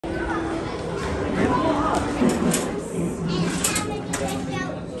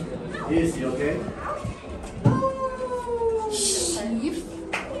Easy, okay? Chief.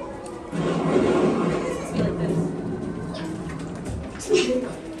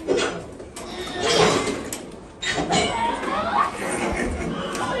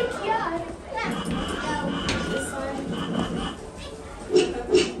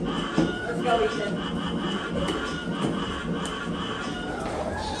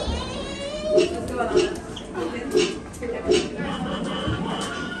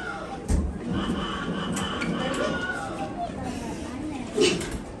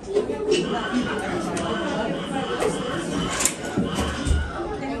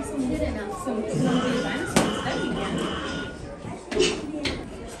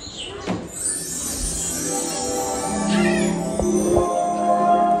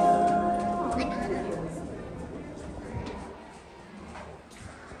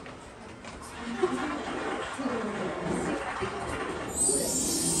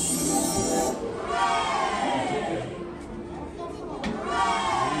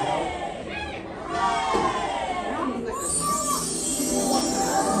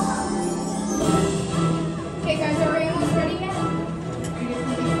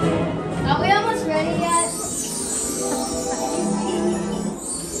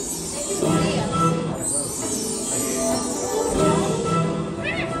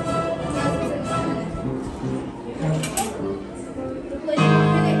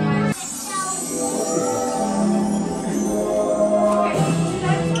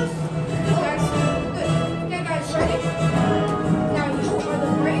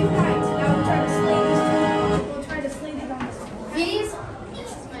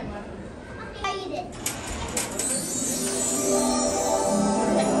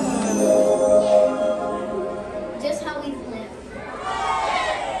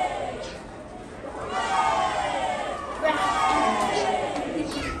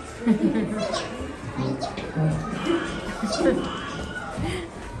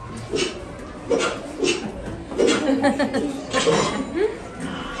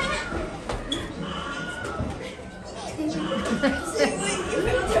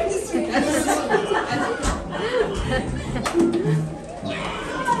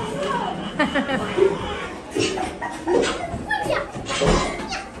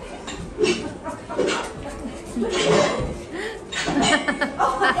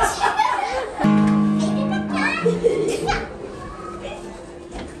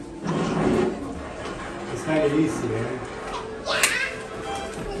 It's kind of easy, man.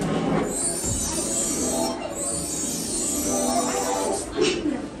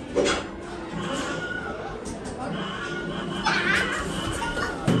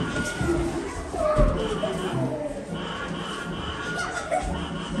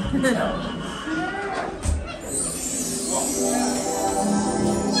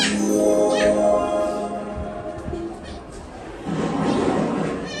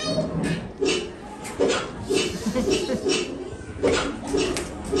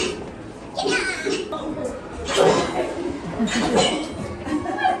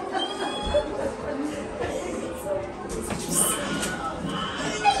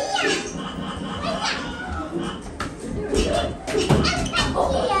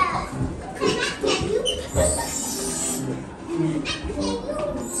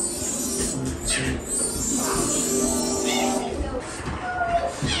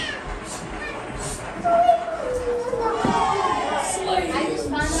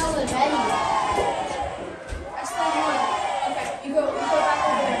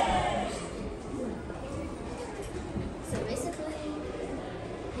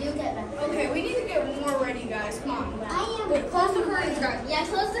 Okay, we need to get more ready, guys. Come on. Close the curtains, guys. Yeah,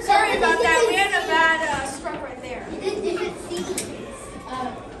 close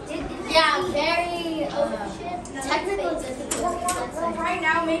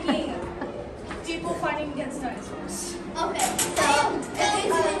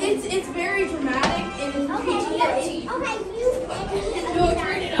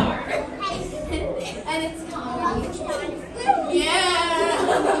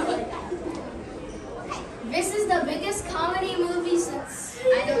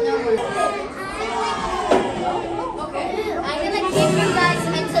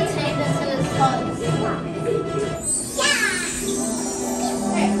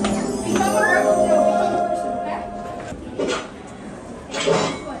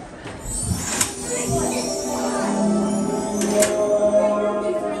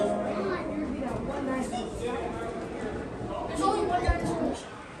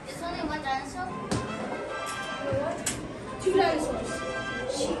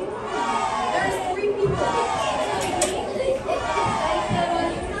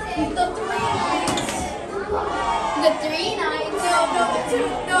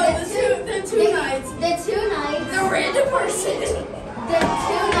person. The 2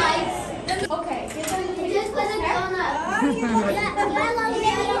 nights. Okay. Just put a donut.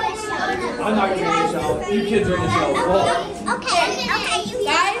 I'm not getting a shower. You kids are in the shower. Okay.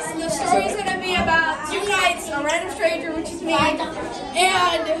 Guys, the story is gonna be about 2 nights, a random stranger, which is me, and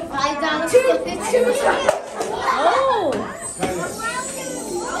two times.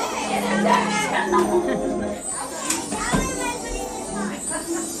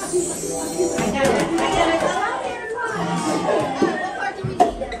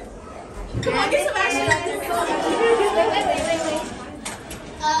 Come on, get some action out there. Come on. Wait.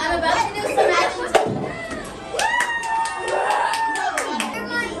 I'm about to do some action.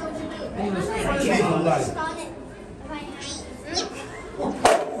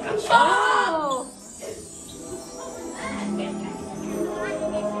 Oh!